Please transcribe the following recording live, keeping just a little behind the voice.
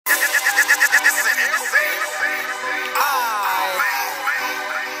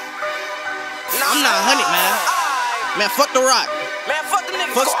I'm not 100, man. Man, fuck the ROC. Man, fuck the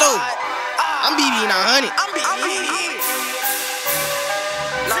niggas. Fuck STO. I'm BB 900. I'm BB.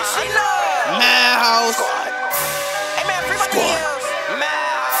 Madhouse. Hey man, free my niggas.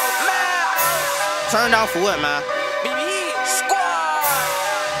 Madhouse. Turned out for what, man? BB squad.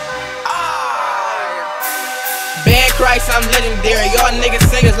 Bad Christ, I'm legendary. Y'all niggas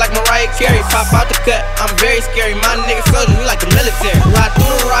singers like Marii Jetz. Pop out the cut, I'm very scary. My niggas soldiers, we like the military. Ride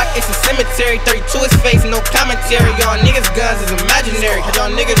through the ROC, it's a cemetery. 32 his face, no commentary. Y'all niggas guns is imaginary. Y'all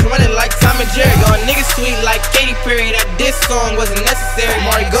niggas running like Tom and Jerry. Y'all niggas sweet like Katy Perry. That diss song wasn't necessary.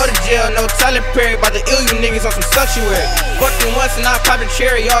 Marii go to jail, no Tyler Perry. About to ill you niggas on some sanctuary. Fucking once and I pop the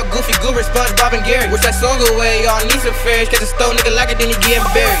cherry. Y'all goofy goober, SpongeBob and Gary. Wish that song away, y'all need some fairies. Catch a STO nigga like it, then he getting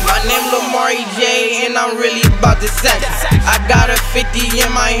buried. My name Lil Marii J, and I'm really about this action. I got a 50 in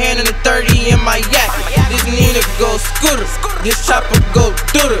my hand and a 30 in my yak. This Nina go scooter, this chopper go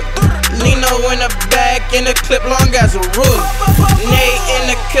dooter. Lino in the back and the clip long as a ruler. Nate in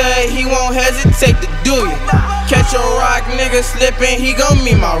the cut, he won't hesitate to do you. Catch a ROC nigga slipping, he gon'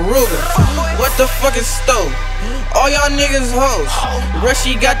 meet my Ruger. What the fuck is STO? All y'all niggas hoes.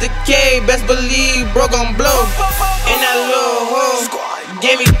 Rushy got the K, best believe bro gon' blow. And that little hoe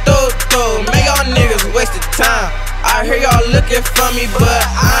gave me throw. Man, y'all niggas wasted time. I hear y'all looking for me, but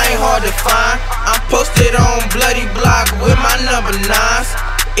I ain't hard to find. I'm posted on Bloody Block with my number 9s.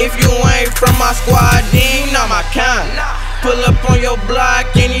 If you ain't from my squad, then you not my kind. Pull up on your block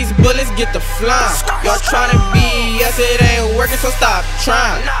and these bullets get the flying. Y'all tryna be yes, it ain't working, so stop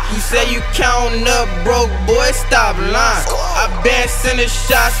trying. You say you counting up broke, boys, stop lying. I been sending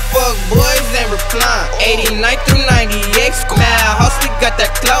shots, fuck boys ain't replying. 89 through 98, Madhouse, we got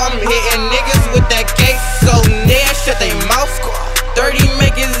that clout. I'm hitting niggas with that cake, so niggas shut they mouth. 30